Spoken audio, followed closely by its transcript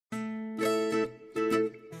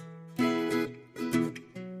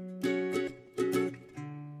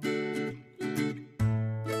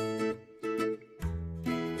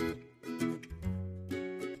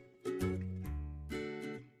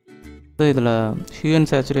இதில் Hugh and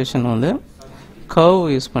saturation வந்து curve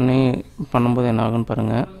use பண்ணி பண்ணும்போது என்ன ஆகுன்னு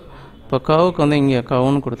பாருங்கள். இப்போ கர்வுக்கு வந்து இங்கே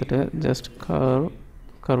கர்வ்னு கொடுத்துட்டு ஜஸ்ட்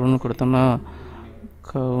கர்வ்னு கொடுத்தோம்னா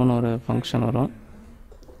கர்வ்னு ஒரு ஃபங்க்ஷன் வரும்.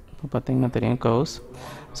 இப்போ பார்த்தீங்கன்னா தெரியும் கர்வ்ஸ்.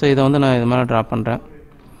 ஸோ இதை வந்து நான் இது மாதிரி ட்ரா பண்ணுறேன்.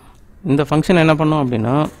 இந்த ஃபங்க்ஷன் என்ன பண்ணோம்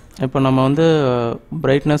அப்படின்னா, இப்போ நம்ம வந்து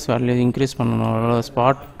பிரைட்னஸ் வேல்யூ இன்க்ரீஸ் பண்ணணும்,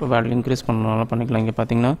 ஸ்பாட் வேல்யூ இன்க்ரீஸ் பண்ணணும்னால பண்ணிக்கலாம். இங்கே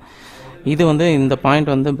பார்த்தீங்கன்னா இது வந்து இந்த பாயிண்ட்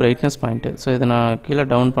வந்து பிரைட்னஸ் பாயிண்ட்டு. ஸோ இதை நான் கீழே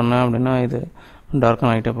டவுன் பண்ணேன் அப்படின்னா இது டார்க்கன்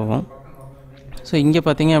ஆகிட்டே போகும். ஸோ இங்கே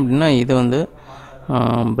பார்த்தீங்க அப்படின்னா இது வந்து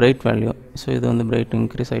பிரைட் வேல்யூ. ஸோ இது வந்து பிரைட்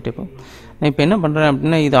இன்க்ரீஸ் ஆகிட்டே போகும். நான் இப்போ என்ன பண்ணுறேன்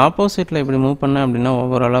அப்படின்னா இது ஆப்போசிட்டில் இப்படி மூவ் பண்ணேன் அப்படின்னா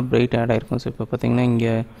ஓவராலாக பிரைட் ஆட் ஆகிருக்கும். ஸோ இப்போ பார்த்தீங்கன்னா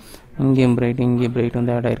இங்கேயும் பிரைட், இங்கே பிரைட்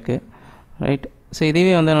வந்து ஆட் ஆகிருக்கு, ரைட். ஸோ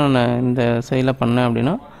இதுவே வந்து நான் இந்த சைடில் பண்ணேன்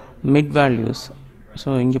அப்படின்னா மிட் வேல்யூஸ். ஸோ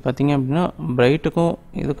இங்கே பார்த்தீங்க அப்படின்னா பிரைட்டுக்கும்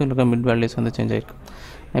இதுக்கும் இருக்க மிட் வேல்யூஸ் வந்து சேஞ்ச் ஆகிருக்கு.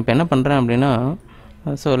 நான் இப்போ என்ன பண்ணுறேன் அப்படின்னா,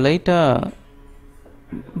 ஸோ லைட்டாக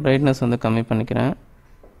பிரைட்னஸ் வந்து கம்மி பண்ணிக்கிறேன்.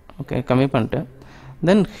 ஓகே, கம்மி பண்ணிட்டு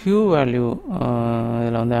தென் ஹியூ வேல்யூ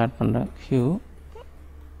இதில் வந்து ஆட் பண்ணுறேன். Hugh,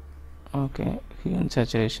 okay, Hugh and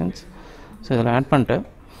saturations. So இதில் ஆட் பண்ணிட்டு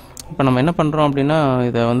இப்போ நம்ம என்ன பண்ணுறோம் அப்படின்னா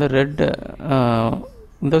இதை வந்து ரெட்,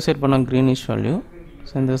 இந்த சைட் பண்ணால் க்ரீனிஷ் வேல்யூ,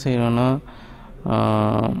 ஸோ இந்த சைடு வேணால்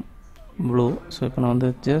ப்ளூ. ஸோ இப்போ நான் வந்து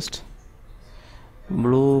ஜஸ்ட்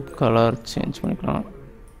ப்ளூ கலர் சேஞ்ச் பண்ணிக்கலாம்.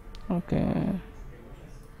 ஓகே,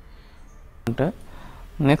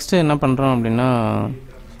 நெக்ஸ்ட்டு என்ன பண்ணுறோம் அப்படின்னா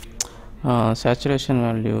சேச்சுரேஷன்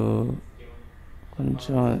வேல்யூ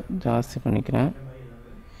கொஞ்சம் ஜாஸ்தி பண்ணிக்கிறேன்.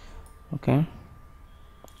 Okay,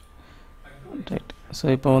 right. ஸோ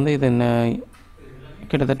இப்போ வந்து இது என்ன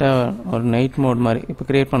கிட்டத்தட்ட ஒரு நைட் மோட் மாதிரி இப்போ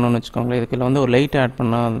க்ரியேட் பண்ணணும்னு வச்சுக்கோங்களேன். இதுக்குள்ள வந்து ஒரு லைட் ஆட்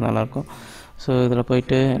பண்ணால் அது நல்லாயிருக்கும். ஸோ இதில்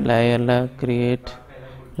போயிட்டு லேயரில் க்ரியேட்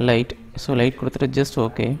லைட். ஸோ லைட் கொடுத்துட்டு ஜஸ்ட்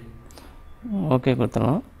ஓகே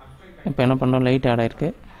கொடுத்துடலாம். இப்போ என்ன பண்ணோம், லைட் ஆட் ஆகிருக்கு.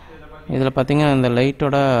 இதில் பார்த்தீங்கன்னா இந்த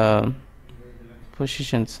லைட்டோட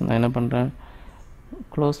பொசிஷன்ஸ் நான் என்ன பண்ணுறேன்,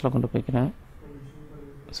 க்ளோஸில் கொண்டு போய்க்கிறேன்.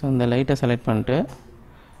 ஸோ இந்த லைட்டை செலக்ட் பண்ணிட்டு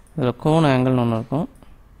இதில் கோன் ஆங்கிள்னு ஒன்று இருக்கும்,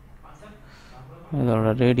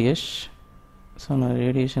 இதோட ரேடியஸ். ஸோ நான்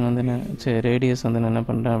ரேடியேஷன் வந்து ரேடியஸ் வந்து நான் என்ன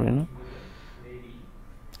பண்ணுறேன் அப்படின்னா,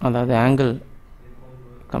 அதாவது ஆங்கிள்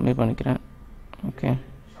கம்மி பண்ணிக்கிறேன். ஓகே,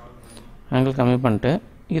 ஆங்கிள் கம்மி பண்ணிட்டு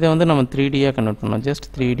இதை வந்து நம்ம 3Dயாக கன்வெர்ட் பண்ணோம். ஜஸ்ட்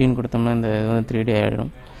 3Dன்னு கொடுத்தோம்னா இந்த இது வந்து 3D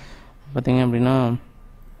ஆகிடும். பார்த்திங்க அப்படின்னா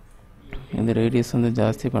இந்த ரேடியஸ் வந்து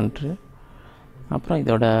ஜாஸ்தி பண்ணிட்டு அப்புறம்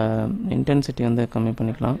இதோட இன்டென்சிட்டி வந்து கம்மி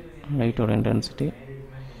பண்ணிக்கலாம். லைட்டோட இன்டென்சிட்டி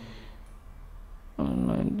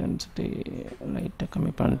லைட்டை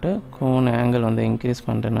கம்மி பண்ணிட்டு கோன் ஆங்கிள் வந்து இன்க்ரீஸ்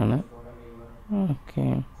பண்ணுறேன் நான். Okay,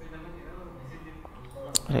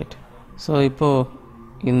 right. ஸோ இப்போது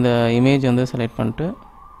இந்த இமேஜ் வந்து செலக்ட் பண்ணிட்டு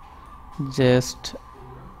ஜஸ்ட்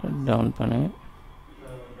டவுன் பண்ணு.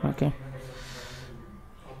 ஓகே,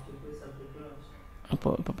 இப்போ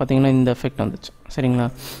பார்த்தீங்கன்னா இந்த எஃபெக்ட் வந்துச்சு, சரிங்களா.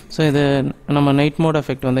 ஸோ இது நம்ம நைட் மோட்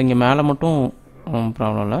எஃபெக்ட் வந்து இங்கே மேலே மட்டும்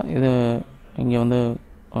ப்ராப்ளம் இல்லை, இது இங்கே வந்து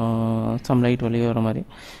சம் லைட் வெளியே வர மாதிரி.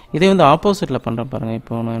 இதே வந்து ஆப்போசிட்டில் பண்ணுறேன் பாருங்கள்.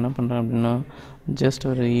 இப்போ நான் என்ன பண்ணுறேன் அப்படின்னா ஜஸ்ட்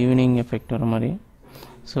ஒரு ஈவினிங் எஃபெக்ட் வர மாதிரி.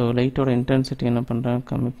 ஸோ லைட்டோட இன்டென்சிட்டி என்ன பண்ணுறேன்,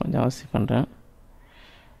 ஜாஸ்தி பண்ணுறேன்.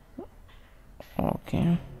 ஓகே,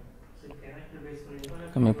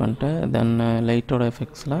 கம்மி பண்ணிட்டு தென் லைட்டோட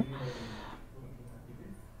எஃபெக்ட்ஸில்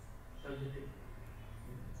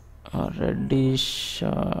ரெட்டிஷ்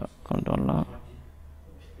கொண்டு வரலாம்.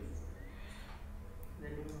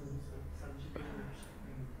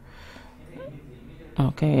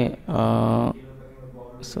 ஓகே,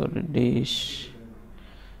 ஸோ ரெட்டிஷ்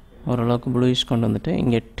ஓரளவுக்கு ப்ளூயிஷ் கொண்டு வந்துட்டு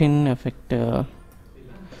இங்கே டிண்ட்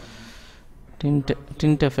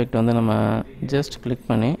எஃபெக்ட் வந்து நம்ம ஜஸ்ட் கிளிக்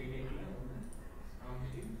பண்ணி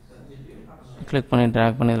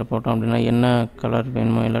ட்ராக் பண்ணி இதில் போட்டோம் அப்படின்னா என்ன கலர்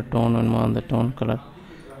வேணுமோ இல்லை டோன் வேணுமோ அந்த டோன் கலர்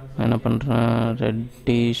நான் என்ன பண்ணுறேன்,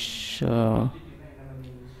 ரெட்டிஷ்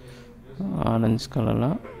ஆரஞ்சு கலரில்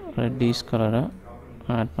ரெட்டிஷ் கலரை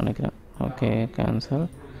ஆட் பண்ணிக்கிறேன். Okay, cancel.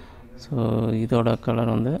 ஸோ இதோட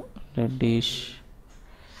கலர் வந்து reddish,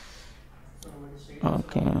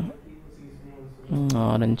 okay,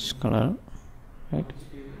 orange colour, right.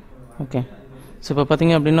 Okay, so இப்போ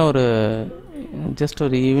பார்த்தீங்க அப்படின்னா ஒரு ஜஸ்ட்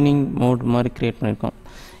ஒரு ஈவினிங் மோட் மாதிரி க்ரியேட் பண்ணியிருக்கோம்.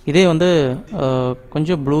 இதே வந்து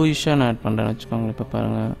கொஞ்சம் ப்ளூயிஷாக நான் ஆட் பண்ணுறேன்னு வச்சுக்கோங்க. இப்போ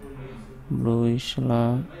பாருங்கள்,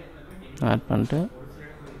 ப்ளூயிஷ்லாம் ஆட் பண்ணிட்டு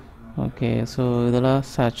ஓகே, ஸோ இதெல்லாம்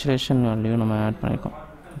சேச்சுரேஷன் வேல்யூ நம்ம ஆட் பண்ணியிருக்கோம்.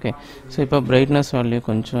 ஓகே, ஸோ இப்போ பிரைட்னஸ் வேல்யூ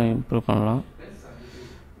கொஞ்சம் இம்ப்ரூவ் பண்ணலாம்.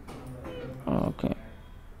 ஓகே,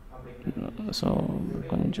 ஸோ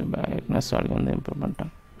கொஞ்சம் பிரைட்னஸ் வேல்யூ வந்து இம்ப்ரூவ்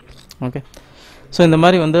பண்ணிட்டேன். ஓகே, ஸோ இந்த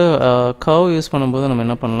மாதிரி வந்து கர்வ் யூஸ் பண்ணும்போது நம்ம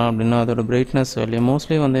என்ன பண்ணலாம் அப்படின்னா அதோட பிரைட்னஸ் வேல்யூ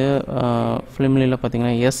மோஸ்ட்லி வந்து ஃபிலிம்லியில்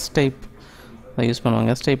பார்த்திங்கன்னா எஸ் டைப் யூஸ் பண்ணுவாங்க.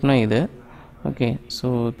 எஸ் டைப்னால் இது ஓகே. ஸோ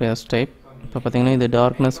இப்போ எஸ் டைப். இப்போ பார்த்தீங்கன்னா இது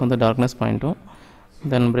டார்க்னஸ் வந்து டார்க்னஸ் பாயிண்ட்டும்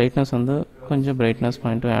தென் பிரைட்னஸ் வந்து கொஞ்சம் பிரைட்னஸ்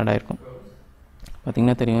பாயிண்ட்டும் ஆட் ஆகிருக்கும்.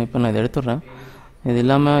 பார்த்திங்கன்னா தெரியும். இப்போ நான் இதை எடுத்துடுறேன். இது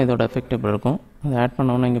இல்லாமல் இதோட எஃபெக்ட் எப்படி இருக்கும், அதை ஆட்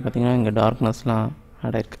பண்ணோன்னா இங்கே பார்த்தீங்கன்னா இங்கே டார்க்னஸ்லாம்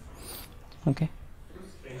ஆட் ஆகிருக்கு. ஓகே,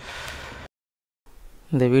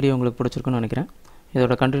 இந்த வீடியோ உங்களுக்கு பிடிச்சிருக்குன்னு நினைக்கிறேன்.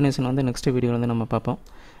 இதோட கண்டினியூஷன் வந்து நெக்ஸ்ட் வீடியோ வந்து நம்ம பார்ப்போம்.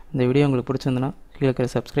 இந்த வீடியோ உங்களுக்கு பிடிச்சிருந்துன்னா கீழே இருக்கிற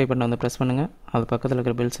சப்ஸ்கிரைப் பட்டனை வந்து ப்ரெஸ் பண்ணுங்கள். அது பக்கத்தில்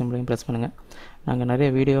இருக்கிற பெல் சிம்பிளையும் ப்ரெஸ் பண்ணுங்கள். நாங்கள் நிறைய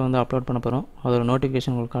வீடியோ வந்து அப்லோட் பண்ண போகிறோம். அதோட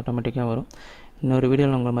நோட்டிஃபிகேஷன் உங்களுக்கு ஆட்டோமேட்டிக்காக வரும். இன்னொரு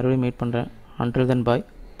வீடியோவில் உங்களை மறுபடியும் மீட் பண்ணுறேன். Until then, bye.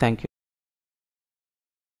 Thank you.